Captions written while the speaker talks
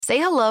Say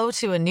hello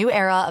to a new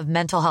era of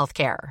mental health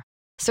care.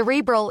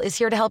 Cerebral is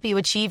here to help you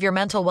achieve your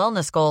mental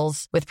wellness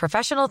goals with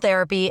professional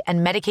therapy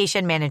and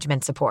medication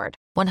management support.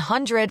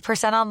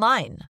 100%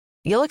 online.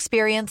 You'll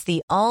experience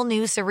the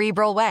all-new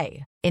Cerebral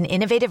Way, an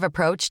innovative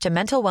approach to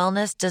mental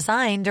wellness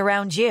designed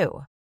around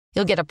you.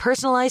 You'll get a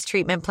personalized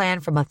treatment plan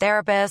from a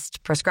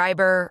therapist,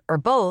 prescriber, or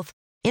both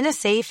in a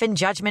safe and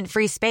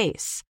judgment-free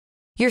space.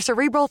 Your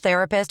Cerebral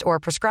therapist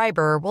or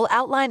prescriber will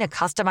outline a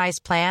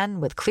customized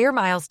plan with clear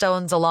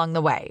milestones along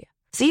the way,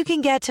 so you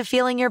can get to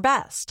feeling your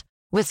best.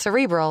 With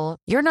Cerebral,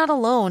 you're not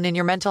alone in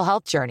your mental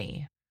health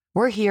journey.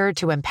 We're here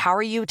to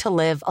empower you to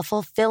live a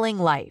fulfilling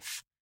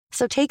life.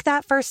 So take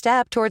that first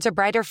step towards a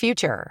brighter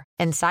future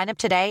and sign up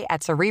today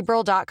at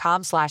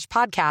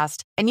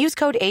Cerebral.com/podcast and use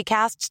code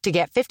ACAST to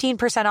get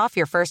 15% off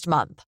your first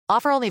month.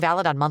 Offer only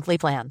valid on monthly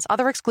plans.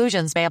 Other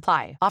exclusions may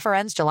apply. Offer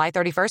ends July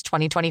 31st,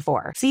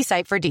 2024. See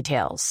site for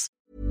details.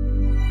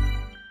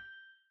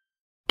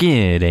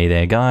 G'day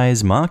there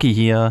guys, Marky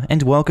here,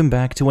 and welcome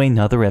back to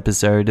another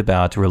episode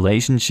about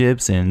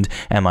relationships and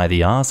am I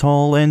the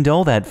asshole and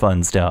all that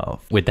fun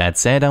stuff. With that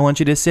said, I want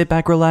you to sit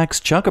back, relax,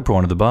 chuck a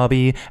prawn of the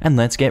barbie, and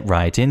let's get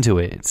right into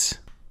it.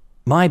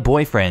 My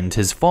boyfriend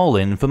has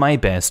fallen for my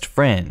best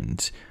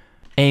friend.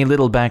 A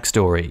little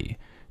backstory.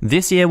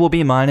 This year will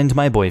be mine and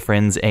my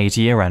boyfriend's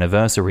 8-year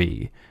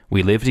anniversary.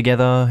 We live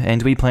together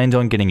and we planned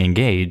on getting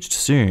engaged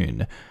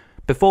soon.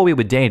 Before we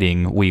were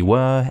dating, we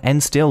were,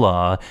 and still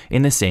are,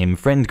 in the same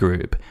friend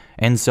group,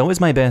 and so is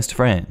my best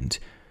friend.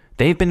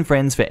 They've been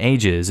friends for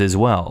ages as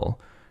well.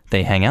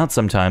 They hang out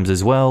sometimes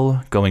as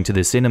well, going to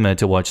the cinema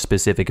to watch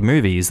specific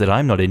movies that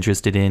I'm not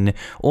interested in,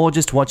 or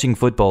just watching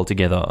football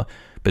together.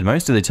 But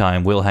most of the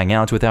time we'll hang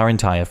out with our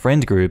entire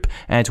friend group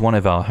at one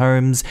of our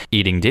homes,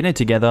 eating dinner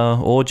together,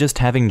 or just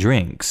having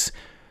drinks.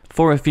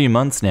 For a few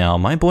months now,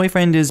 my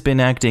boyfriend has been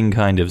acting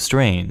kind of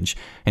strange,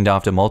 and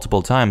after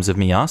multiple times of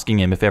me asking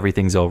him if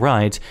everything's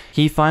alright,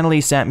 he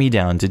finally sat me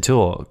down to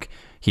talk.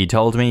 He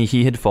told me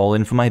he had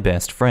fallen for my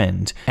best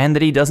friend, and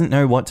that he doesn't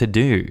know what to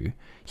do.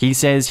 He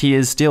says he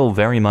is still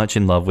very much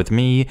in love with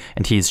me,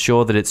 and he's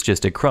sure that it's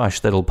just a crush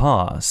that'll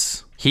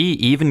pass. He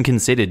even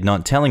considered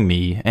not telling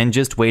me and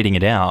just waiting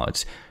it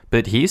out,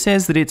 but he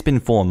says that it's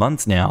been 4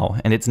 months now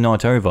and it's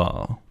not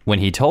over. When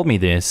he told me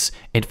this,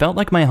 it felt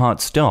like my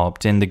heart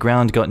stopped and the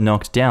ground got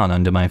knocked down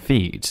under my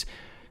feet.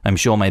 I'm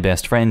sure my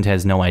best friend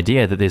has no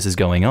idea that this is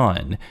going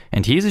on,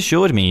 and he's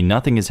assured me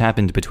nothing has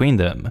happened between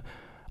them.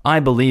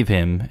 I believe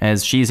him,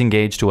 as she's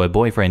engaged to her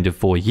boyfriend of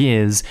 4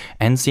 years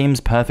and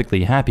seems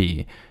perfectly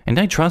happy, and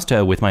I trust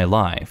her with my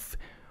life.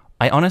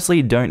 I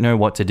honestly don't know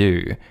what to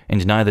do,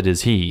 and neither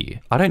does he.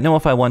 I don't know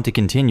if I want to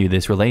continue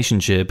this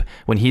relationship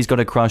when he's got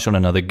a crush on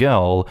another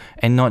girl,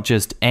 and not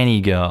just any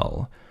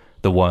girl.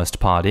 The worst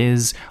part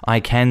is,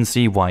 I can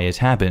see why it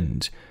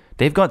happened.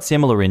 They've got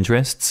similar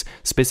interests,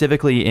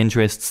 specifically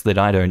interests that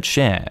I don't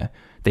share.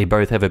 They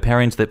both have a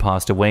parent that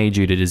passed away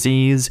due to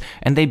disease,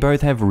 and they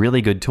both have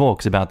really good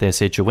talks about their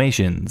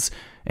situations.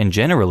 And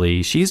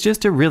generally, she's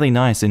just a really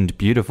nice and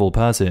beautiful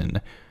person.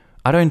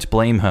 I don't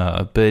blame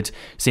her, but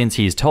since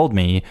he's told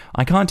me,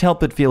 I can't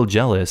help but feel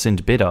jealous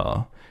and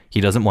bitter.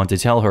 He doesn't want to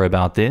tell her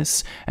about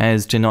this,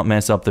 as to not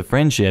mess up the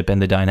friendship and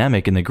the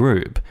dynamic in the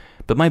group.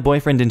 But my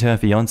boyfriend and her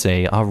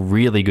fiancé are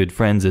really good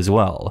friends as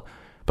well.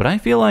 But I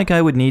feel like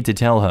I would need to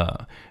tell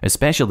her,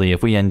 especially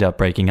if we end up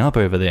breaking up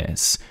over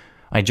this.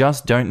 I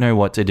just don't know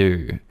what to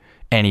do.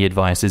 Any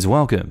advice is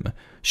welcome.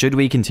 Should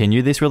we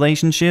continue this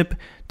relationship?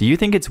 Do you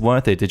think it's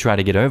worth it to try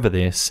to get over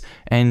this?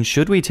 And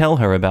should we tell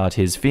her about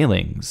his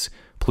feelings?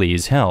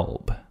 Please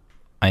help.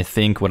 I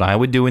think what I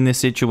would do in this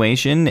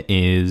situation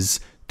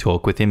is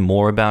talk with him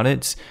more about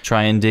it,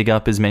 try and dig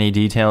up as many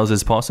details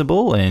as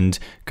possible, and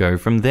go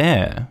from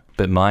there.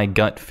 But my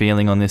gut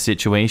feeling on this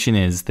situation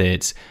is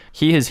that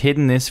he has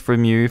hidden this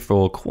from you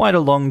for quite a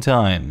long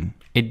time.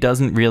 It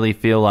doesn't really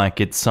feel like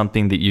it's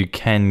something that you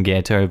can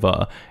get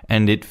over,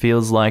 and it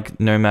feels like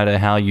no matter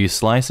how you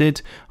slice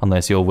it,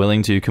 unless you're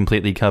willing to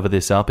completely cover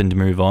this up and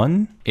move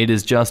on, it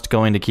is just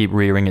going to keep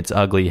rearing its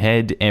ugly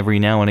head every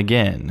now and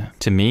again.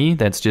 To me,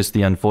 that's just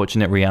the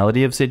unfortunate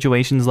reality of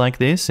situations like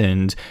this,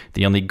 and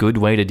the only good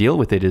way to deal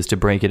with it is to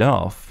break it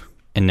off.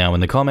 And now in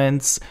the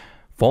comments,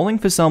 falling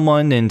for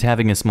someone and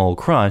having a small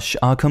crush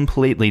are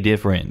completely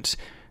different.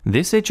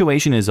 This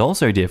situation is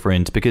also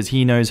different because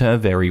he knows her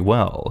very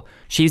well.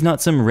 She's not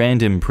some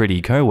random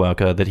pretty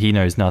coworker that he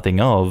knows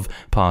nothing of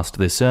past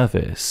the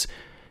surface.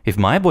 If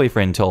my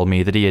boyfriend told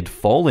me that he had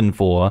fallen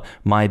for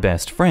my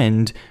best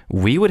friend,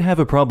 we would have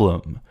a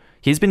problem.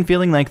 He's been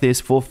feeling like this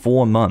for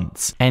 4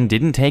 months and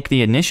didn't take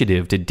the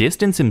initiative to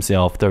distance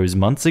himself those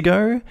months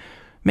ago.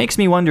 Makes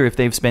me wonder if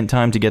they've spent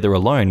time together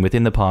alone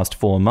within the past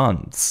 4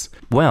 months.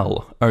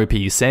 Well, OP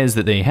says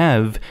that they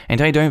have,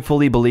 and I don't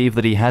fully believe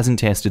that he hasn't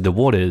tested the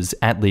waters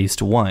at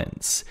least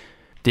once.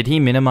 Did he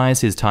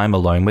minimize his time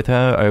alone with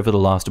her over the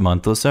last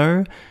month or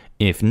so?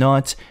 If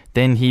not,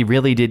 then he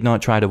really did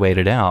not try to wait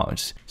it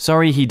out.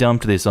 Sorry he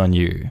dumped this on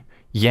you.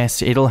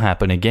 Yes, it'll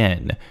happen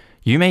again.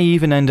 You may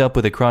even end up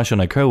with a crush on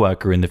a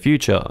coworker in the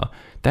future.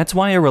 That's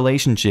why a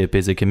relationship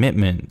is a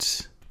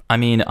commitment. I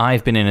mean,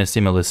 I've been in a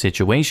similar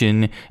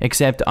situation,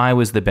 except I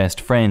was the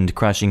best friend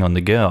crushing on the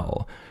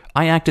girl.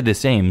 I acted the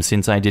same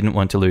since I didn't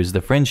want to lose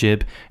the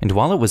friendship, and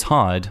while it was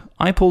hard,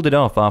 I pulled it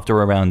off after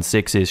around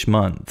 6-ish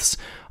months.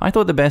 I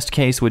thought the best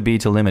case would be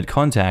to limit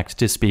contact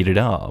to speed it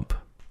up.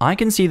 I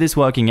can see this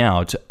working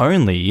out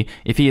only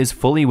if he is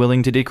fully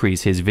willing to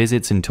decrease his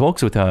visits and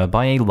talks with her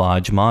by a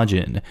large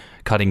margin,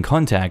 cutting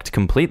contact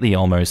completely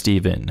almost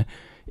even.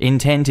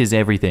 Intent is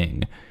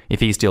everything. If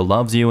he still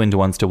loves you and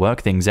wants to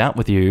work things out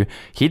with you,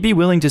 he'd be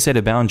willing to set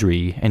a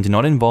boundary and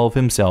not involve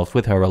himself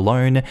with her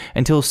alone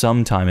until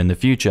some time in the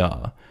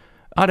future.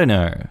 I don't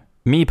know.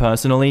 Me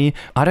personally,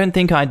 I don't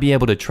think I'd be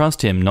able to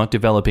trust him not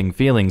developing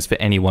feelings for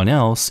anyone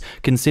else,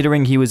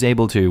 considering he was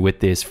able to with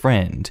this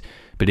friend.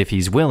 But if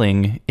he's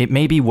willing, it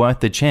may be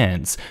worth the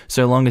chance,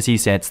 so long as he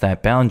sets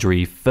that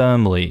boundary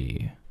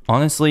firmly.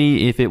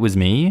 Honestly, if it was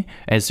me,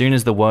 as soon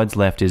as the words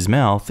left his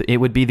mouth, it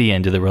would be the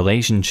end of the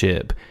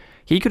relationship.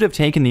 He could have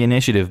taken the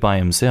initiative by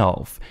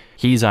himself.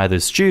 He's either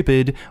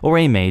stupid or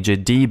a major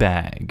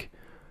D-bag.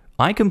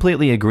 I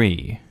completely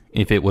agree.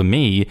 If it were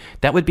me,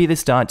 that would be the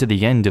start to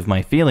the end of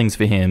my feelings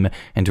for him,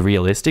 and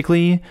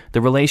realistically,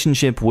 the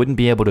relationship wouldn't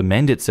be able to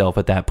mend itself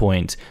at that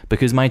point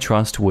because my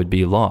trust would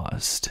be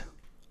lost.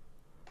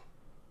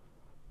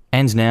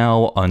 And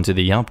now, onto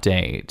the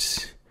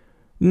update.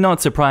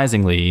 Not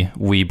surprisingly,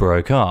 we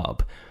broke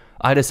up.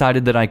 I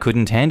decided that I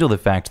couldn't handle the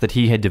fact that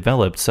he had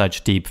developed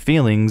such deep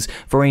feelings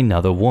for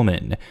another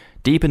woman,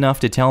 deep enough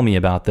to tell me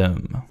about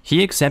them.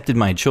 He accepted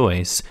my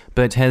choice,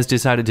 but has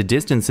decided to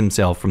distance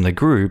himself from the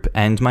group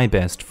and my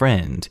best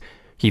friend.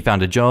 He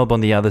found a job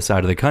on the other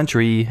side of the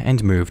country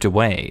and moved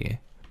away.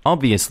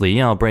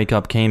 Obviously, our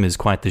breakup came as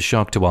quite the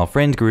shock to our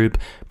friend group,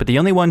 but the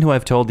only one who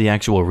I've told the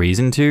actual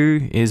reason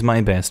to is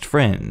my best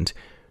friend.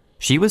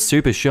 She was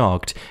super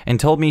shocked and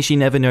told me she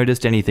never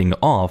noticed anything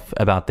off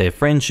about their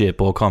friendship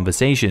or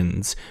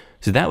conversations,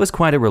 so that was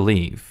quite a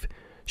relief.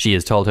 She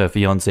has told her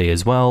fiancé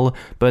as well,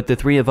 but the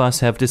three of us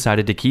have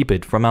decided to keep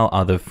it from our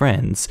other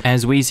friends,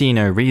 as we see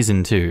no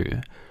reason to.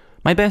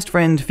 My best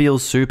friend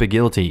feels super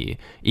guilty,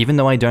 even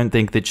though I don't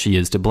think that she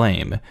is to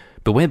blame,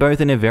 but we're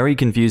both in a very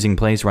confusing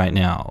place right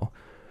now.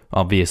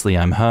 Obviously,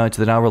 I'm hurt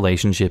that our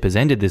relationship has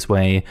ended this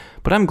way,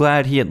 but I'm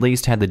glad he at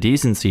least had the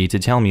decency to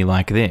tell me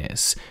like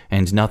this,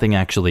 and nothing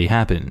actually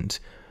happened.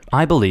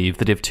 I believe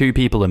that if two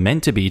people are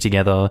meant to be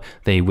together,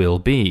 they will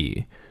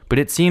be, but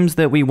it seems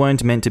that we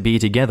weren't meant to be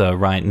together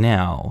right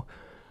now.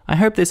 I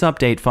hope this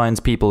update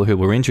finds people who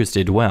were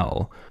interested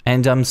well,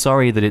 and I'm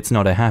sorry that it's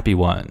not a happy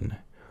one.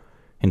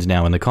 And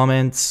now in the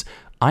comments,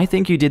 I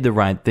think you did the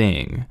right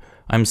thing.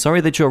 I'm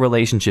sorry that your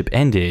relationship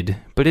ended,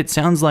 but it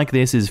sounds like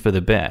this is for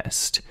the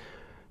best.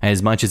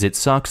 As much as it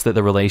sucks that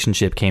the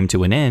relationship came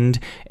to an end,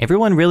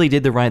 everyone really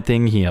did the right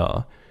thing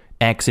here.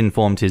 X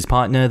informed his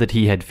partner that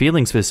he had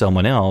feelings for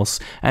someone else,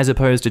 as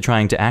opposed to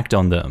trying to act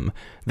on them.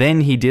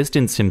 Then he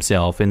distanced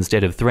himself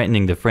instead of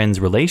threatening the friend's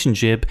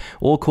relationship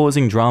or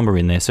causing drama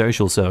in their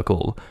social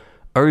circle.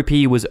 OP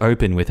was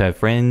open with her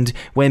friend,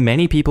 where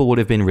many people would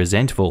have been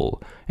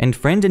resentful, and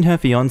friend and her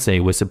fiancé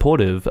were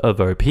supportive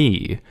of OP.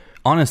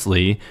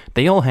 Honestly,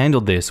 they all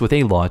handled this with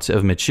a lot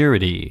of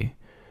maturity.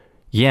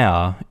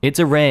 Yeah, it's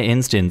a rare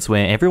instance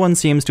where everyone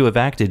seems to have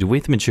acted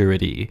with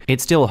maturity.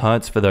 It still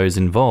hurts for those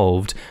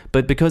involved,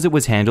 but because it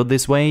was handled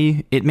this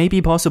way, it may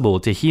be possible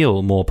to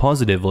heal more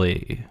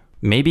positively.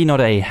 Maybe not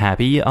a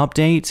happy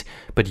update,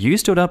 but you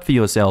stood up for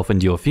yourself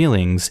and your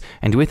feelings,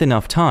 and with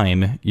enough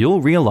time,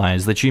 you'll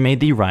realize that you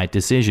made the right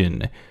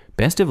decision.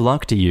 Best of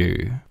luck to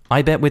you.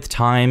 I bet with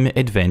time,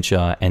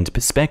 adventure, and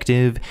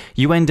perspective,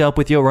 you end up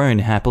with your own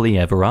happily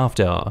ever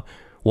after.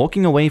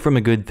 Walking away from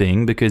a good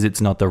thing because it's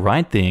not the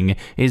right thing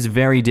is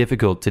very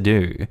difficult to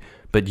do,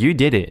 but you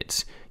did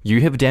it.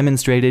 You have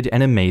demonstrated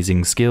an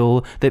amazing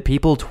skill that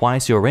people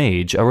twice your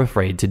age are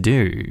afraid to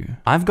do.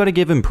 I've got to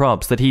give him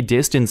props that he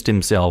distanced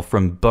himself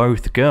from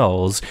both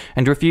girls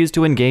and refused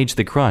to engage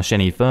the crush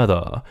any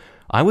further.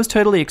 I was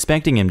totally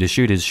expecting him to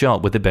shoot his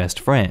shot with the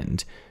best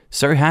friend.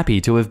 So happy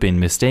to have been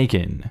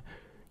mistaken.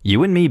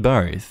 You and me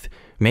both.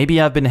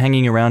 Maybe I've been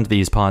hanging around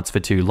these parts for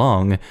too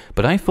long,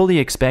 but I fully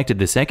expected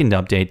the second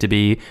update to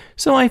be,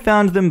 so I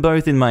found them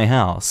both in my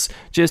house,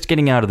 just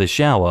getting out of the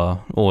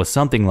shower, or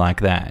something like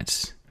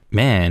that.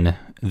 Man,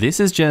 this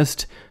is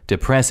just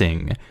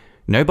depressing.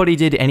 Nobody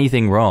did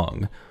anything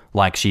wrong.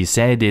 Like she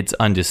said, it's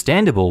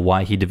understandable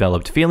why he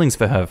developed feelings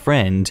for her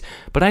friend,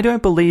 but I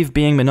don't believe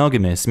being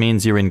monogamous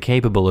means you're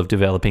incapable of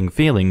developing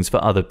feelings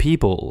for other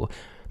people.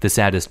 The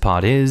saddest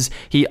part is,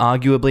 he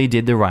arguably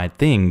did the right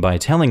thing by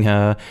telling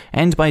her,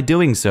 and by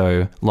doing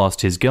so,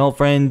 lost his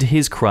girlfriend,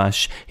 his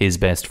crush, his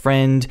best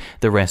friend,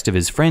 the rest of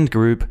his friend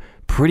group,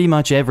 pretty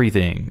much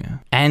everything.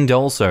 And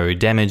also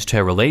damaged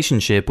her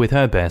relationship with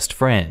her best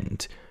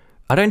friend.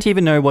 I don't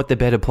even know what the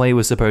better play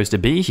was supposed to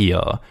be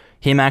here.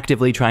 Him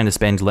actively trying to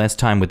spend less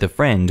time with the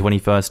friend when he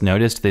first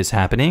noticed this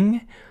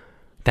happening?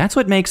 That's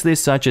what makes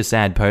this such a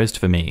sad post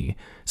for me.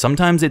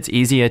 Sometimes it's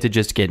easier to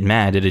just get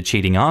mad at a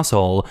cheating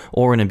asshole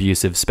or an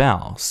abusive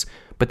spouse.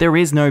 But there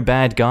is no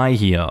bad guy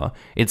here.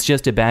 It's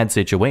just a bad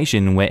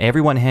situation where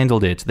everyone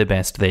handled it the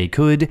best they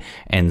could,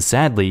 and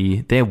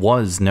sadly, there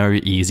was no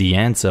easy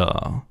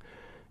answer.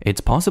 It's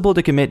possible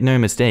to commit no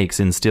mistakes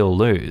and still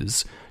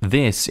lose.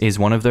 This is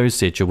one of those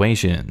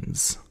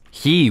situations.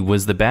 He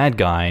was the bad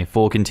guy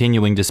for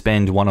continuing to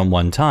spend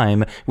one-on-one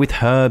time with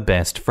her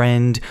best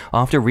friend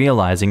after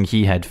realizing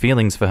he had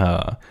feelings for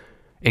her.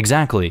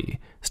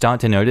 Exactly. Start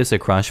to notice a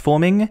crush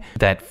forming?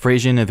 That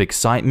frisson of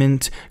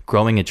excitement,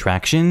 growing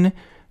attraction?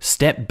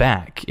 Step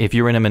back if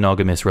you're in a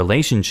monogamous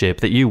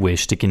relationship that you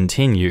wish to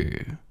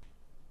continue.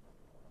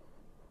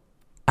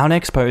 Our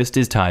next post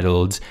is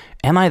titled,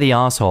 "Am I the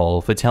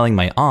asshole for telling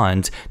my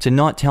aunt to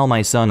not tell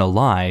my son a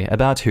lie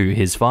about who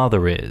his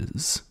father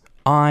is?"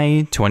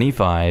 I,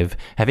 25,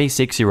 have a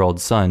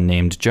 6-year-old son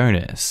named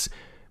Jonas.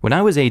 When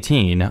I was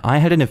 18, I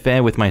had an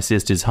affair with my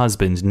sister's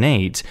husband,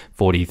 Nate,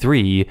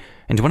 43,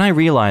 and when I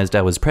realized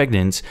I was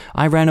pregnant,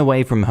 I ran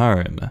away from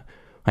home.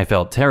 I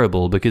felt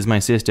terrible because my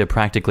sister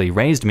practically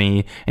raised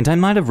me, and I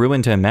might have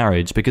ruined her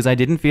marriage because I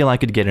didn't feel I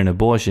could get an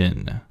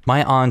abortion.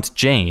 My aunt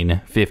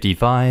Jane,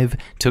 55,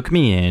 took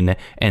me in,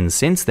 and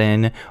since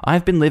then,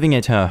 I've been living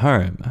at her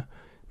home.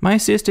 My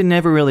sister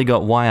never really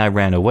got why I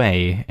ran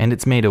away, and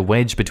it's made a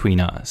wedge between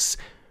us.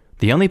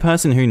 The only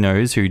person who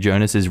knows who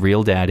Jonas's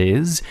real dad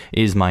is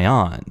my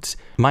aunt.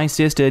 My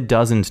sister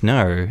doesn't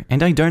know,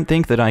 and I don't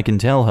think that I can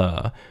tell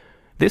her.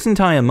 This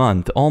entire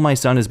month, all my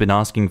son has been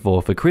asking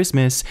for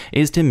Christmas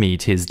is to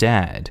meet his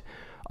dad.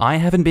 I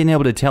haven't been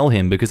able to tell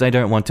him because I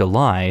don't want to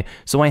lie,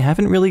 so I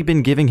haven't really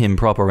been giving him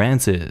proper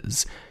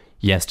answers.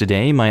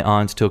 Yesterday, my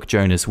aunt took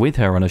Jonas with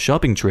her on a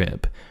shopping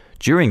trip.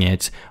 During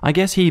it, I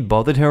guess he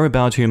bothered her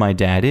about who my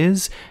dad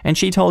is, and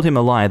she told him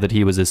a lie that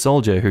he was a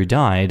soldier who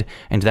died,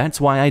 and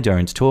that's why I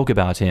don't talk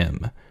about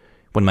him.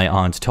 When my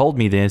aunt told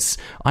me this,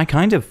 I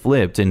kind of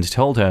flipped and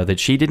told her that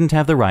she didn't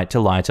have the right to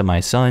lie to my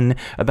son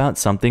about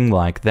something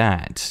like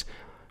that.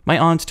 My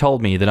aunt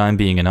told me that I'm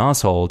being an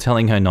asshole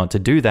telling her not to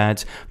do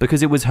that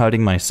because it was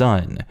hurting my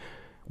son.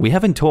 We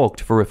haven't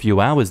talked for a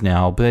few hours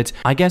now, but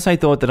I guess I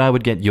thought that I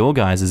would get your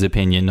guys'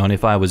 opinion on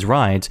if I was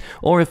right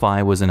or if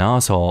I was an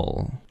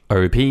asshole.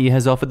 OP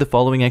has offered the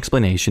following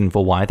explanation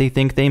for why they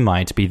think they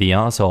might be the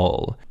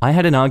asshole. I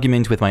had an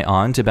argument with my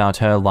aunt about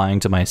her lying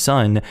to my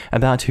son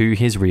about who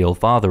his real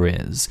father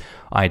is.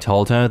 I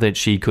told her that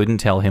she couldn't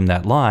tell him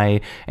that lie,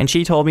 and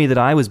she told me that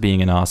I was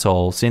being an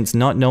asshole since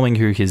not knowing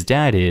who his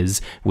dad is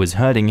was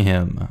hurting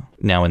him.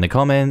 Now in the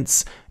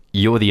comments,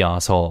 you're the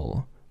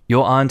asshole.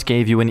 Your aunt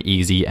gave you an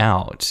easy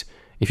out.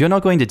 If you're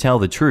not going to tell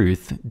the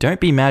truth, don't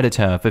be mad at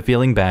her for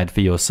feeling bad for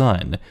your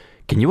son.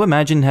 Can you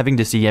imagine having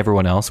to see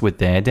everyone else with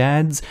their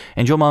dads,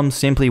 and your mum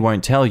simply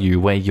won't tell you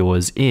where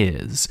yours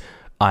is?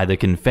 Either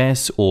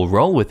confess or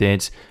roll with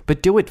it,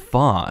 but do it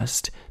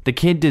fast. The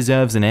kid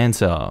deserves an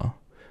answer.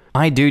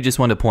 I do just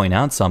want to point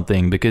out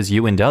something because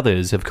you and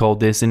others have called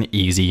this an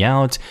easy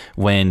out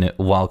when,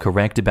 while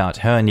correct about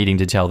her needing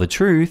to tell the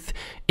truth,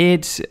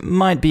 it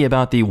might be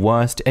about the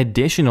worst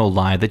additional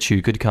lie that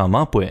you could come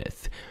up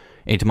with.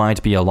 It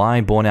might be a lie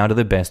born out of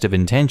the best of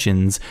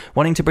intentions,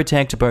 wanting to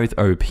protect both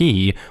OP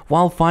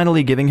while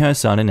finally giving her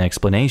son an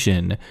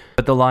explanation.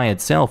 But the lie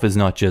itself is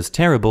not just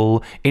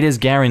terrible, it is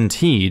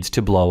guaranteed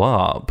to blow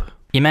up.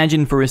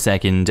 Imagine for a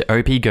second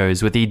OP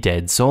goes with the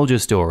dead soldier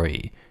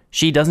story.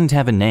 She doesn't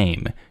have a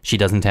name, she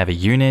doesn't have a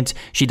unit,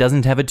 she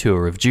doesn't have a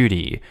tour of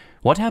duty.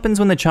 What happens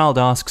when the child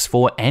asks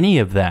for any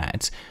of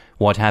that?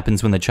 What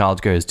happens when the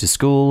child goes to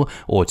school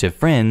or to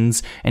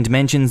friends and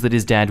mentions that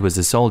his dad was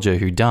a soldier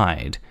who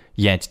died,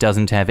 yet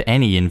doesn't have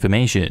any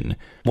information?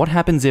 What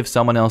happens if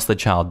someone else the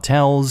child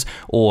tells,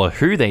 or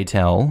who they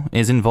tell,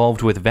 is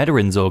involved with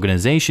veterans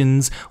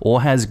organizations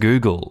or has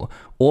Google,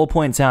 or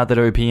points out that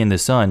OP and the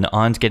son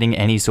aren't getting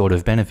any sort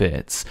of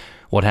benefits?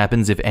 What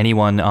happens if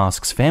anyone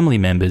asks family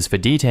members for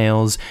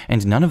details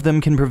and none of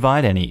them can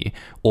provide any,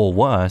 or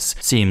worse,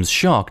 seems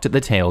shocked at the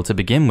tale to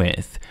begin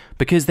with,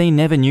 because they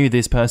never knew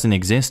this person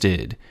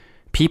existed?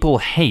 People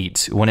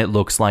hate when it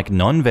looks like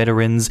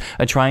non-veterans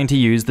are trying to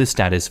use the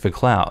status for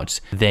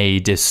clout. They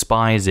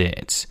despise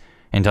it.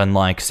 And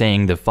unlike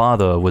saying the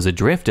father was a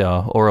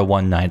drifter or a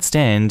one-night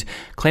stand,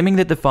 claiming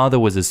that the father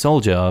was a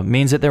soldier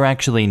means that there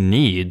actually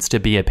needs to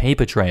be a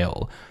paper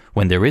trail.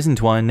 When there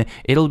isn't one,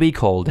 it'll be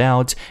called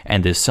out,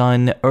 and the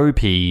son,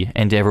 OP,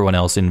 and everyone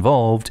else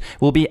involved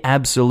will be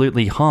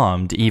absolutely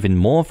harmed even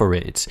more for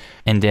it.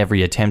 And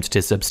every attempt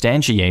to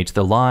substantiate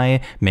the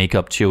lie, make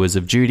up tours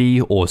of duty,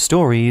 or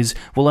stories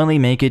will only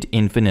make it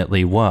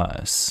infinitely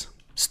worse.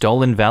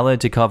 Stolen valor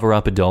to cover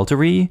up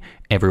adultery?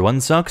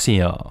 Everyone sucks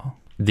here.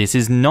 This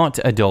is not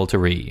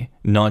adultery.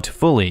 Not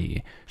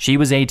fully. She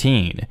was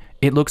 18.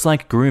 It looks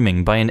like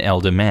grooming by an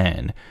elder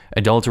man.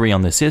 Adultery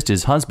on the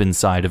sister's husband's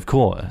side, of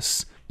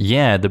course.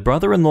 Yeah, the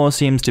brother-in-law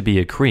seems to be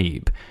a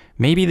creep.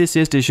 Maybe the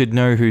sister should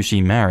know who she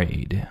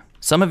married.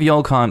 Some of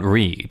y'all can't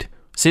read.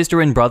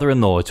 Sister and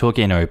brother-in-law took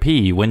in OP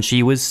when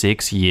she was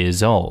 6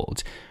 years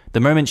old. The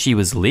moment she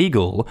was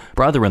legal,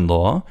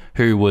 brother-in-law,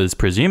 who was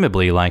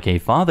presumably like a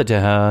father to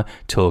her,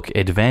 took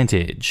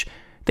advantage.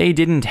 They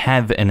didn't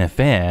have an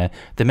affair,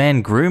 the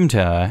man groomed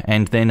her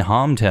and then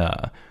harmed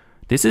her.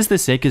 This is the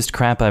sickest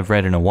crap I've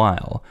read in a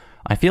while.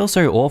 I feel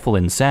so awful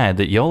and sad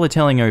that y'all are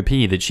telling OP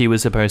that she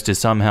was supposed to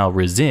somehow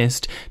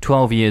resist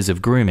 12 years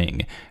of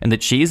grooming, and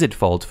that she's at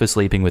fault for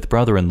sleeping with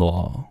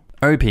brother-in-law.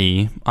 OP,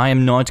 I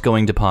am not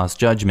going to pass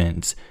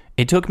judgment.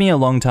 It took me a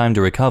long time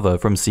to recover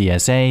from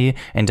CSA,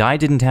 and I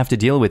didn't have to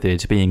deal with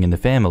it being in the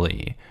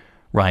family.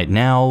 Right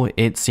now,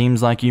 it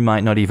seems like you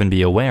might not even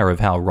be aware of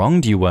how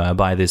wronged you were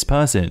by this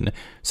person,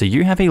 so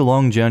you have a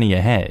long journey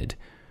ahead.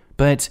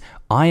 But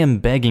I am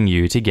begging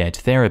you to get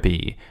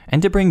therapy,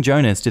 and to bring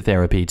Jonas to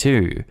therapy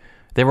too.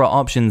 There are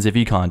options if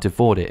you can't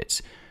afford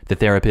it. The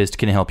therapist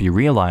can help you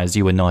realize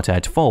you are not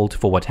at fault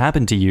for what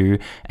happened to you,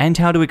 and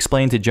how to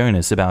explain to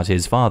Jonas about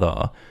his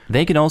father.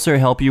 They can also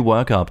help you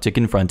work up to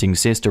confronting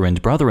sister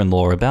and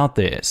brother-in-law about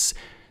this.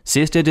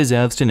 Sister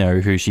deserves to know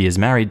who she is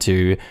married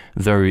to,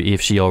 though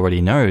if she already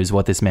knows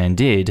what this man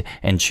did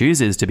and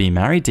chooses to be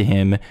married to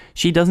him,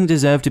 she doesn't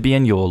deserve to be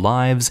in your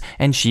lives,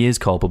 and she is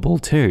culpable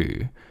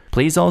too.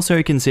 Please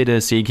also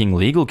consider seeking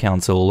legal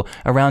counsel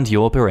around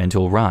your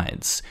parental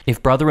rights.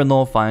 If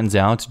brother-in-law finds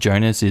out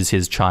Jonas is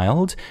his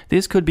child,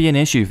 this could be an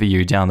issue for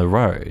you down the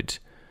road.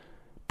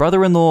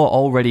 Brother-in-law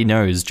already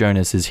knows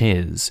Jonas is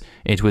his.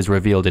 It was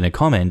revealed in a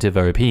comment of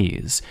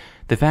OP's.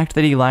 The fact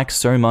that he lacks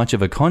so much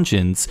of a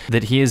conscience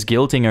that he is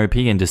guilting OP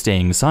into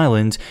staying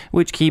silent,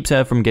 which keeps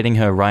her from getting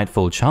her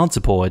rightful child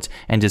support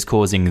and is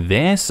causing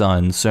their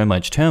son so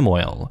much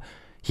turmoil.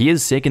 He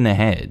is sick in the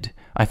head.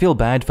 I feel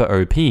bad for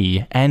OP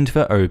and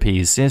for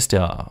OP's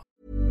sister.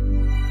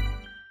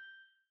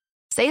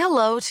 Say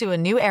hello to a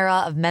new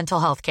era of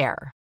mental health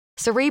care.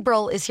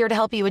 Cerebral is here to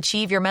help you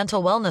achieve your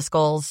mental wellness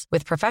goals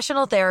with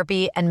professional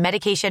therapy and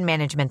medication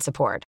management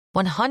support.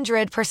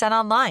 100%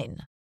 online.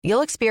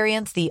 You'll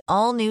experience the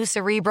all-new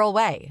Cerebral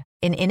Way,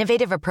 an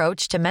innovative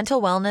approach to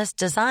mental wellness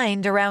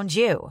designed around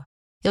you.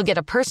 You'll get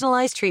a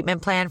personalized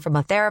treatment plan from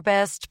a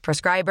therapist,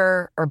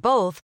 prescriber, or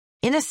both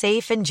in a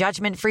safe and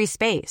judgment-free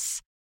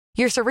space.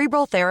 Your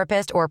Cerebral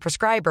therapist or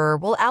prescriber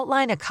will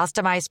outline a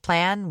customized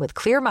plan with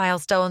clear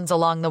milestones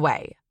along the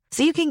way,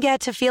 so you can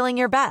get to feeling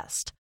your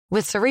best.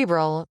 With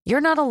Cerebral,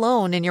 you're not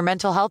alone in your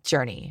mental health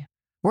journey.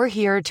 We're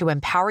here to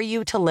empower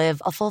you to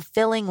live a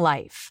fulfilling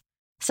life.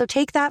 So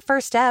take that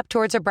first step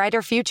towards a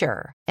brighter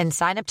future and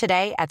sign up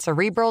today at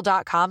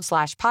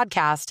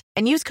Cerebral.com/podcast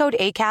and use code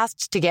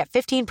ACAST to get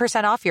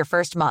 15% off your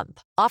first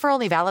month. Offer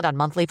only valid on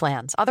monthly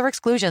plans. Other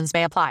exclusions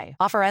may apply.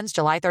 Offer ends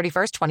July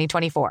 31st,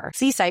 2024.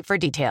 See site for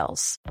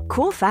details.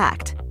 Cool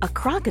fact, a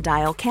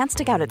crocodile can't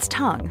stick out its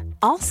tongue.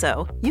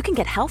 Also, you can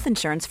get health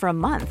insurance for a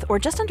month or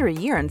just under a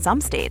year in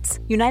some states.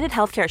 United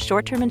Healthcare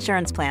short-term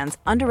insurance plans,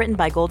 underwritten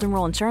by Golden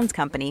Rule Insurance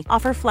Company,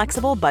 offer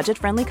flexible,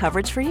 budget-friendly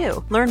coverage for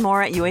you. Learn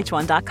more at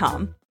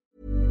UH1.com.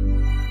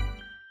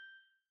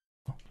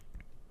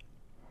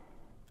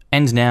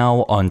 And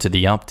now, on to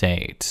the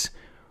update.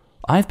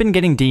 I've been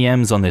getting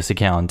DMs on this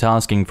account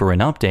asking for an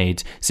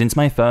update since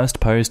my first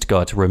post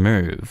got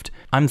removed.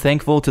 I'm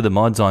thankful to the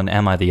mods on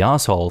Am I the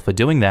Asshole for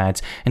doing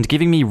that and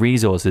giving me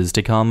resources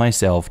to calm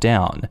myself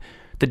down.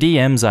 The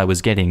DMs I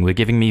was getting were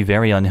giving me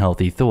very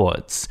unhealthy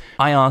thoughts.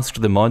 I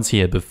asked the mods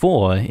here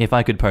before if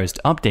I could post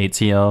updates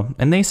here,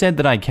 and they said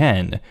that I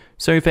can.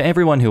 So for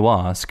everyone who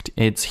asked,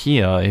 it's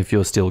here if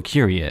you're still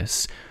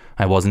curious.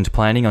 I wasn't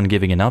planning on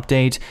giving an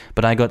update,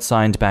 but I got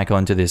signed back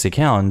onto this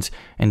account,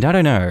 and I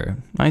don't know,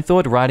 I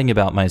thought writing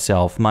about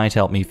myself might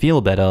help me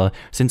feel better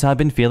since I've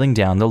been feeling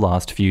down the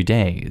last few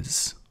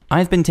days.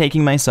 I've been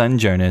taking my son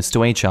Jonas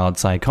to a child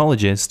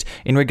psychologist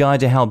in regard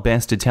to how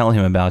best to tell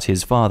him about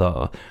his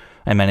father.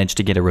 I managed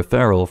to get a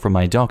referral from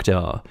my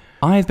doctor.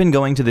 I've been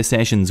going to the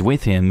sessions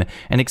with him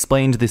and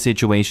explained the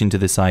situation to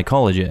the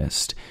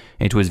psychologist.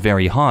 It was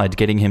very hard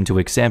getting him to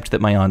accept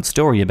that my aunt's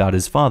story about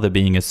his father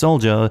being a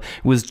soldier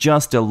was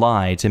just a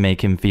lie to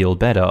make him feel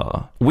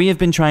better. We have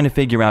been trying to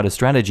figure out a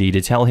strategy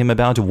to tell him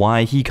about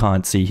why he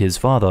can't see his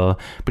father,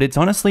 but it's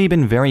honestly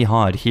been very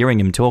hard hearing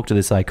him talk to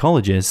the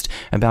psychologist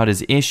about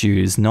his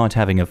issues not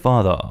having a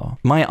father.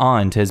 My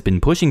aunt has been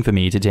pushing for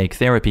me to take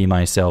therapy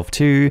myself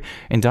too,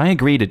 and I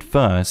agreed at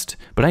first,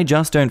 but I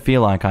just don't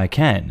feel like I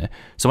can,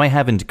 so I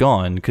haven't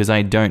gone because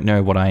I don't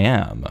know what I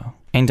am.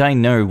 And I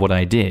know what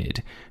I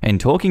did, and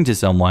talking to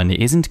someone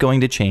isn't going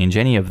to change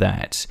any of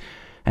that.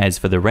 As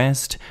for the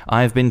rest,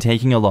 I've been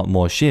taking a lot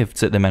more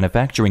shifts at the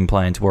manufacturing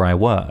plant where I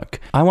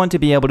work. I want to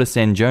be able to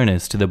send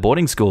Jonas to the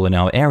boarding school in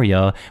our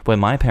area where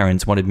my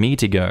parents wanted me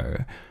to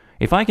go.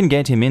 If I can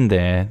get him in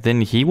there,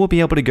 then he will be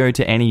able to go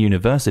to any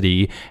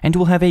university and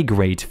will have a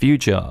great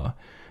future.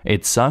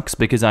 It sucks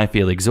because I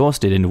feel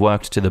exhausted and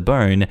worked to the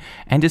bone,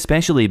 and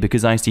especially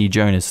because I see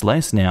Jonas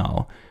less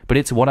now, but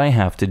it's what I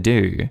have to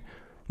do.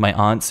 My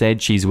aunt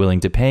said she's willing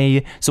to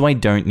pay, so I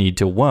don't need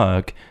to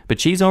work, but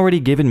she's already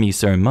given me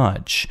so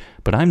much,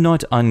 but I'm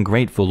not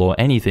ungrateful or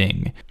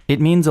anything. It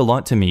means a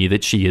lot to me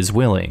that she is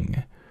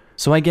willing.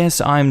 So I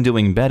guess I'm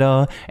doing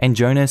better, and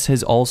Jonas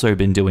has also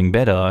been doing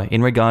better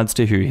in regards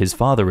to who his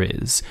father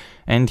is,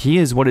 and he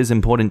is what is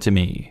important to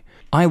me.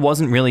 I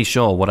wasn't really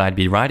sure what I'd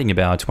be writing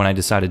about when I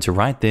decided to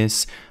write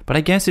this, but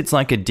I guess it's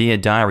like a Dear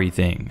Diary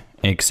thing,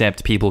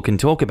 except people can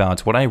talk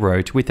about what I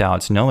wrote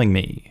without knowing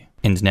me.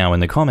 And now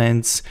in the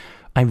comments,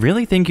 I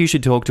really think you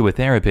should talk to a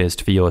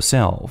therapist for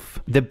yourself.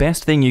 The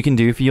best thing you can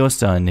do for your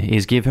son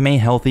is give him a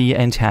healthy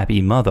and happy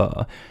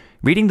mother.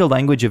 Reading the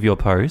language of your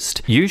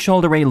post, you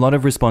shoulder a lot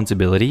of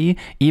responsibility,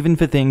 even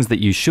for things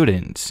that you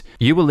shouldn't.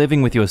 You were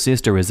living with your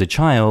sister as a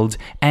child,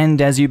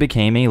 and as you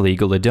became a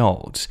legal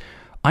adult.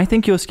 I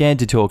think you're scared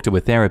to talk to a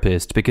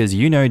therapist because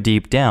you know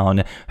deep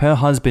down her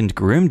husband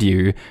groomed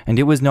you, and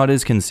it was not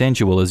as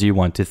consensual as you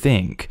want to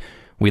think.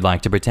 We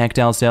like to protect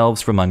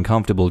ourselves from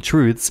uncomfortable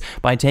truths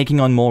by taking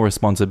on more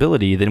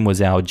responsibility than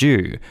was our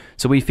due,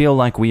 so we feel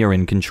like we are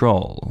in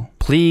control.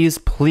 Please,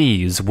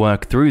 please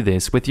work through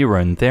this with your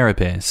own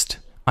therapist.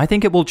 I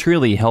think it will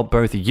truly help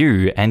both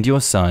you and your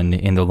son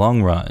in the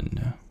long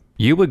run.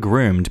 You were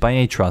groomed by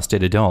a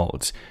trusted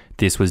adult.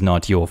 This was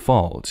not your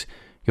fault.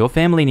 Your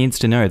family needs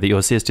to know that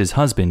your sister's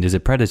husband is a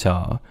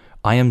predator.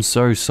 I am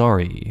so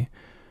sorry.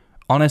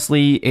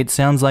 Honestly, it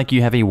sounds like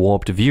you have a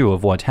warped view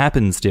of what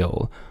happened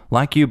still,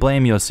 like you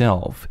blame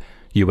yourself.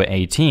 You were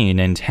 18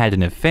 and had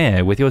an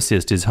affair with your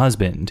sister's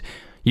husband.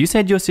 You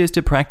said your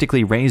sister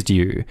practically raised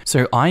you,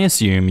 so I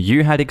assume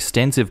you had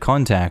extensive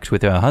contact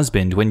with her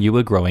husband when you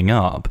were growing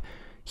up.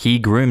 He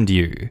groomed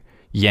you.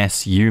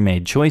 Yes, you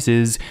made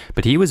choices,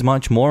 but he was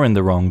much more in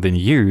the wrong than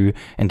you,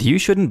 and you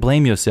shouldn't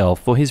blame yourself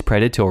for his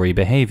predatory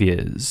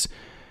behaviors.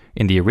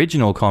 In the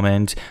original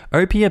comment,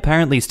 OP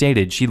apparently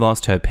stated she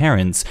lost her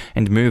parents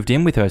and moved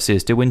in with her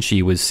sister when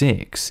she was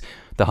 6.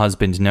 The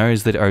husband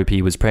knows that OP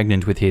was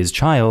pregnant with his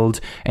child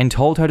and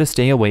told her to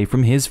stay away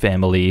from his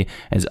family,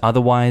 as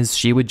otherwise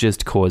she would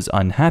just cause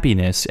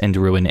unhappiness and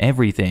ruin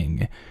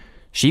everything.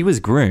 She was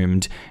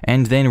groomed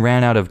and then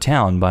ran out of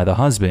town by the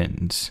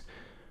husband.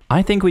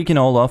 I think we can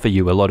all offer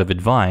you a lot of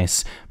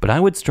advice, but I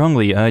would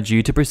strongly urge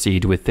you to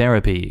proceed with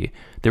therapy.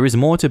 There is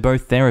more to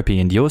both therapy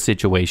and your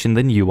situation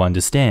than you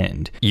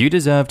understand. You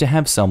deserve to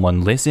have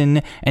someone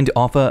listen and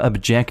offer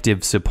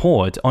objective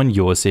support on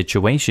your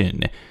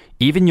situation.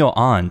 Even your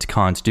aunt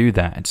can't do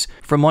that.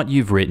 From what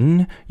you've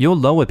written, your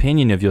low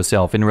opinion of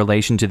yourself in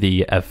relation to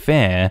the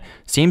affair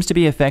seems to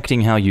be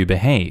affecting how you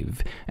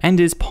behave, and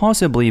is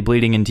possibly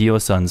bleeding into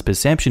your son's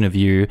perception of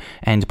you,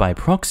 and by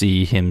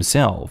proxy,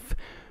 himself.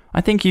 I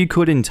think you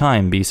could in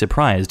time be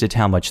surprised at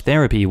how much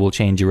therapy will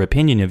change your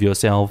opinion of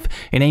yourself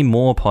in a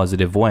more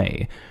positive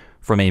way.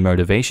 From a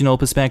motivational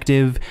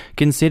perspective,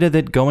 consider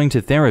that going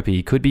to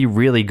therapy could be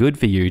really good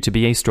for you to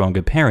be a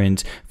stronger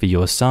parent for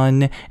your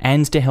son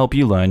and to help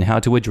you learn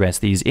how to address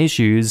these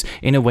issues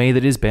in a way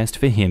that is best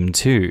for him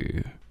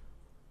too.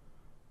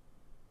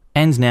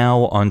 And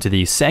now on to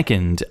the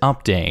second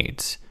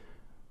update.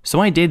 So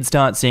I did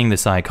start seeing the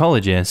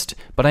psychologist,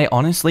 but I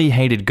honestly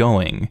hated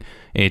going.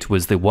 It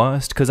was the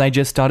worst because I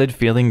just started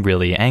feeling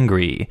really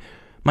angry.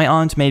 My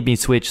aunt made me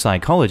switch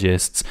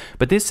psychologists,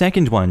 but this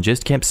second one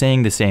just kept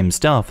saying the same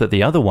stuff that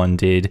the other one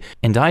did,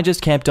 and I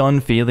just kept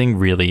on feeling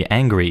really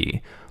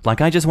angry.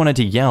 Like I just wanted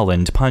to yell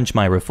and punch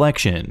my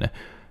reflection.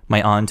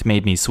 My aunt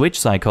made me switch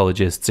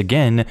psychologists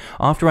again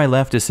after I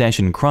left a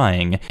session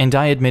crying, and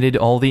I admitted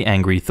all the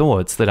angry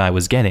thoughts that I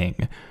was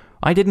getting.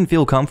 I didn't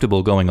feel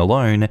comfortable going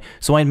alone,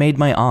 so I made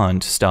my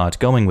aunt start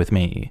going with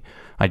me.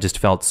 I just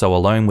felt so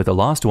alone with the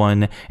last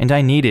one, and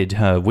I needed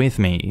her with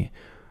me.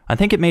 I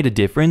think it made a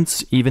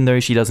difference, even though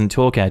she doesn't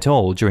talk at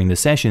all during the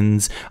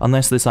sessions,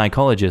 unless the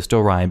psychologist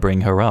or I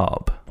bring her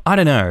up. I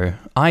don't know,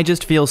 I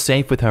just feel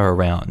safe with her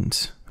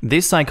around.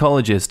 This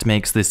psychologist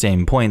makes the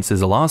same points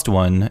as the last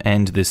one,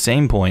 and the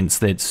same points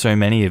that so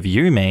many of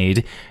you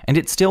made, and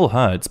it still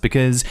hurts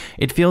because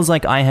it feels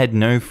like I had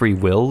no free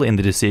will in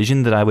the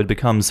decision that I would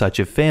become such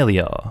a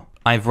failure.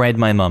 I've read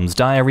my mum's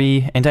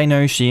diary, and I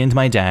know she and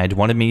my dad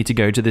wanted me to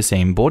go to the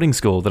same boarding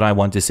school that I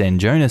want to send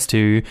Jonas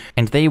to,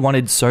 and they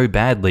wanted so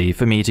badly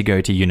for me to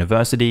go to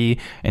university,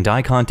 and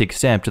I can't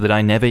accept that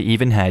I never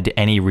even had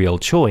any real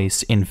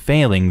choice in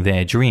failing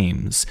their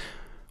dreams.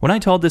 When I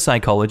told the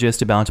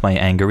psychologist about my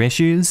anger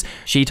issues,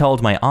 she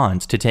told my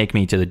aunt to take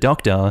me to the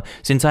doctor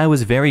since I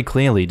was very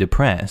clearly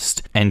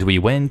depressed, and we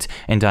went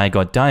and I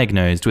got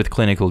diagnosed with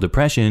clinical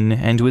depression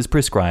and was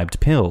prescribed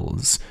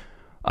pills.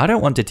 I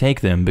don't want to take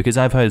them because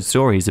I've heard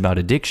stories about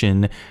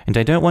addiction, and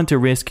I don't want to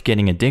risk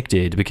getting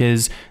addicted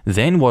because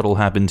then what'll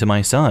happen to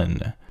my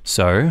son?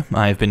 So,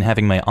 I've been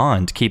having my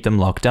aunt keep them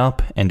locked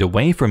up and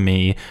away from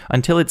me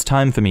until it's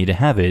time for me to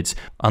have it,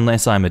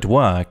 unless I'm at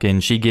work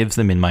and she gives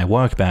them in my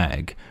work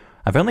bag.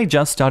 I've only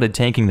just started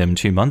taking them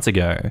 2 months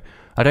ago.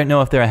 I don't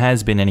know if there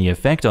has been any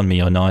effect on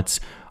me or not.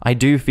 I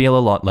do feel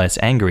a lot less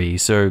angry,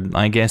 so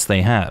I guess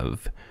they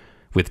have.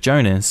 With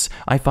Jonas,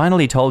 I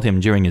finally told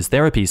him during his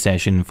therapy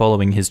session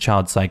following his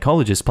child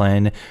psychologist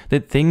plan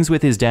that things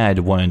with his dad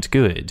weren't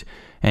good,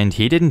 and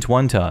he didn't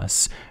want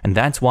us, and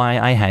that's why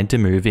I had to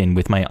move in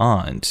with my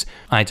aunt.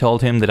 I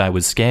told him that I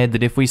was scared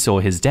that if we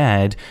saw his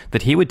dad,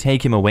 that he would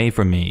take him away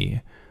from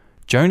me.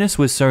 Jonas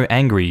was so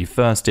angry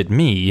first at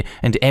me,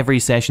 and every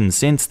session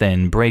since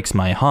then breaks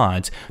my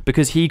heart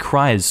because he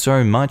cries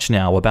so much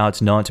now about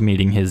not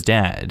meeting his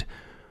dad.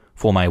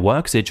 For my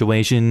work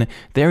situation,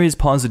 there is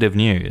positive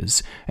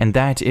news, and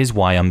that is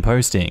why I'm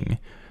posting.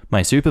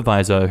 My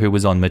supervisor, who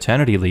was on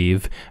maternity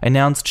leave,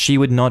 announced she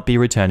would not be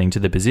returning to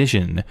the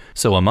position,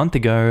 so a month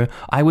ago,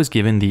 I was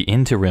given the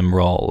interim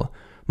role.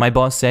 My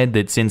boss said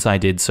that since I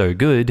did so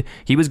good,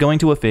 he was going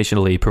to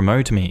officially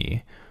promote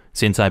me.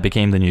 Since I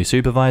became the new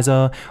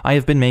supervisor, I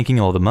have been making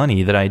all the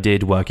money that I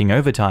did working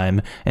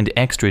overtime and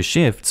extra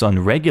shifts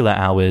on regular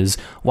hours,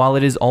 while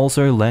it is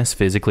also less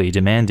physically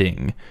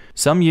demanding.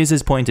 Some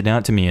users pointed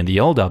out to me in the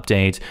old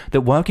update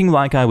that working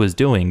like I was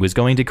doing was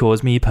going to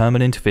cause me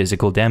permanent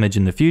physical damage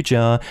in the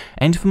future,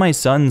 and for my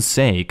son's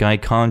sake, I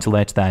can't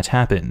let that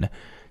happen.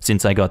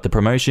 Since I got the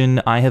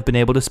promotion, I have been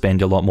able to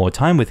spend a lot more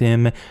time with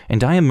him,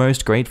 and I am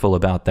most grateful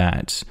about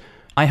that.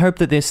 I hope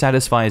that this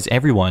satisfies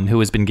everyone who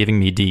has been giving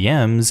me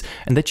DMs,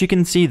 and that you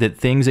can see that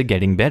things are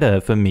getting better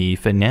for me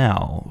for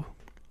now.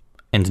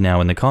 And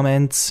now in the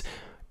comments,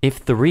 if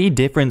 3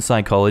 different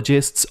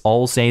psychologists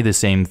all say the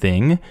same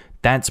thing,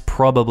 that's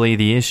probably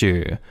the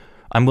issue.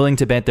 I'm willing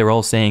to bet they're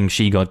all saying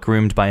she got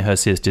groomed by her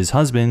sister's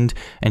husband,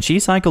 and she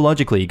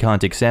psychologically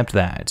can't accept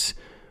that.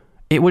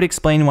 It would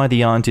explain why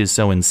the aunt is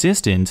so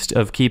insistent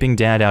of keeping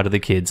dad out of the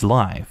kid's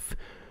life.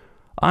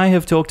 I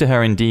have talked to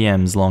her in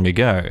DMs long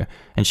ago,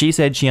 and she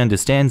said she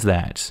understands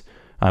that.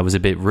 I was a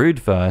bit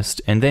rude first,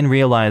 and then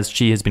realized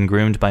she has been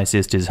groomed by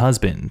sister's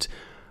husband.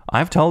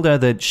 I've told her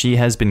that she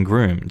has been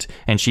groomed,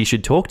 and she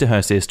should talk to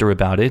her sister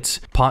about it,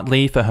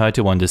 partly for her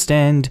to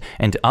understand,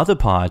 and other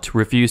part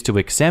refuse to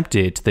accept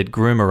it that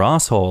groomer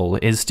asshole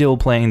is still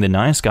playing the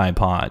nice guy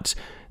part.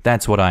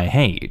 That's what I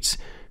hate.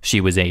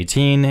 She was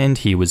 18 and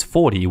he was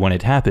 40 when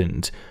it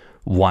happened.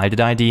 Why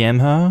did I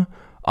DM her?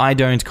 I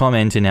don't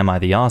comment in Am I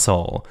the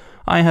Asshole.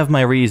 I have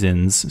my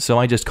reasons, so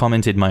I just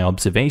commented my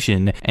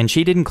observation, and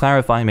she didn't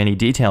clarify many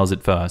details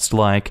at first,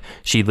 like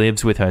she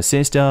lives with her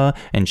sister,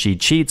 and she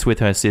cheats with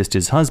her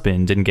sister's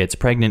husband and gets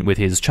pregnant with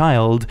his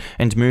child,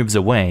 and moves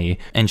away,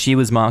 and she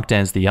was marked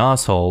as the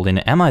asshole in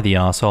Am I the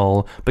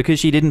Asshole because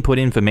she didn't put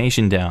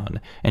information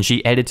down, and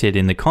she edited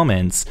in the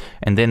comments,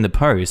 and then the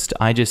post,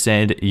 I just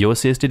said, your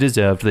sister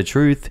deserved the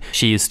truth,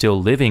 she is still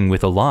living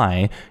with a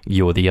lie,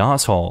 you're the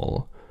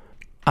asshole.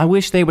 I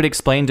wish they would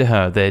explain to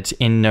her that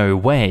in no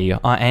way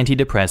are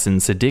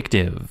antidepressants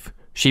addictive.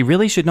 She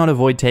really should not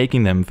avoid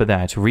taking them for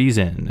that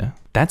reason.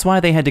 That's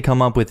why they had to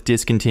come up with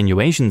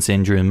discontinuation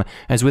syndrome,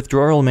 as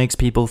withdrawal makes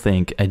people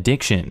think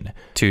addiction.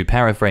 To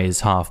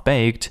paraphrase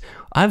Half-Baked,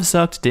 I've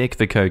sucked dick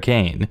for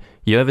cocaine.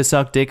 You ever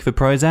sucked dick for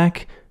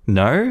Prozac?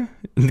 No?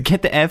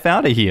 Get the F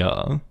out of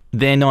here.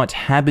 They're not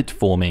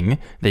habit-forming,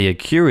 they are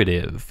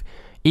curative.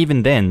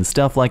 Even then,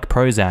 stuff like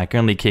Prozac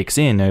only kicks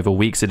in over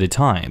weeks at a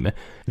time.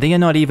 They are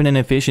not even an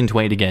efficient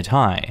way to get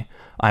high.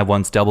 I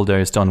once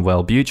double-dosed on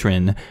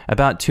Wellbutrin,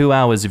 about 2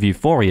 hours of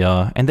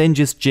euphoria, and then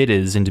just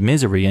jitters and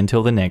misery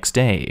until the next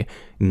day.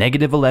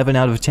 -11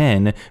 out of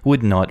 10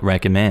 would not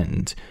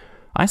recommend.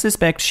 I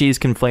suspect she's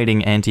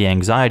conflating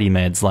anti-anxiety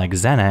meds like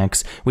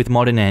Xanax with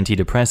modern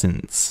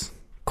antidepressants.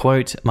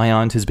 Quote, my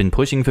aunt has been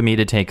pushing for me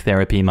to take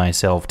therapy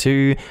myself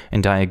too,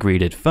 and I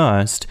agreed at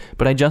first,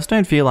 but I just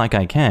don't feel like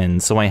I can,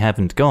 so I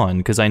haven't gone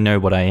because I know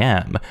what I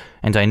am,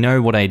 and I know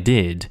what I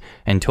did,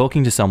 and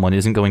talking to someone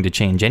isn't going to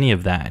change any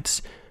of that.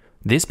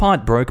 This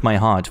part broke my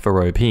heart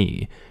for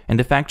OP, and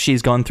the fact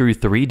she's gone through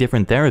 3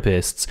 different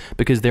therapists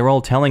because they're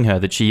all telling her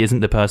that she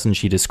isn't the person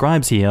she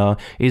describes here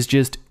is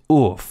just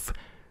oof.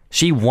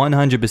 She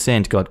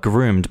 100% got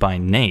groomed by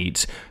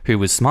Nate, who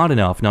was smart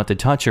enough not to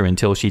touch her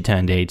until she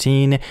turned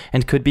 18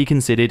 and could be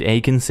considered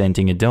a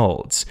consenting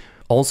adult.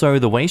 Also,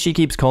 the way she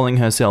keeps calling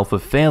herself a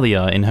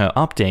failure in her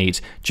update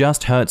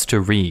just hurts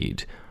to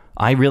read.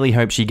 I really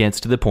hope she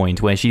gets to the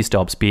point where she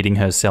stops beating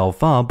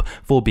herself up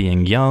for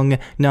being young,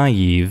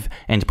 naive,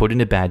 and put in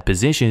a bad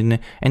position,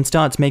 and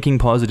starts making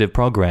positive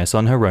progress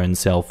on her own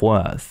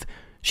self-worth.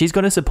 She's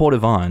got a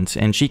supportive aunt,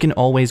 and she can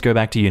always go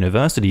back to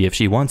university if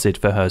she wants it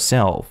for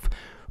herself.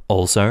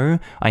 Also,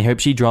 I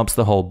hope she drops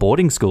the whole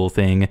boarding school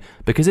thing,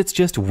 because it's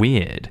just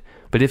weird.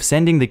 But if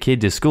sending the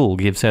kid to school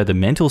gives her the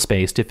mental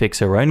space to fix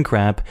her own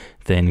crap,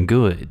 then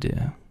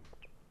good.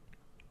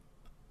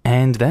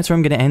 And that's where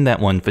I'm going to end that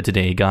one for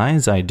today,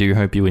 guys. I do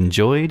hope you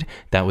enjoyed.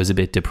 That was a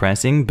bit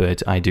depressing,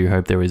 but I do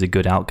hope there is a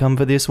good outcome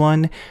for this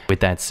one.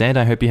 With that said,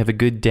 I hope you have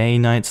a good day,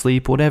 night,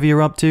 sleep, whatever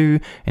you're up to,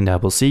 and I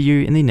will see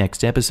you in the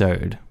next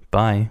episode.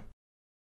 Bye.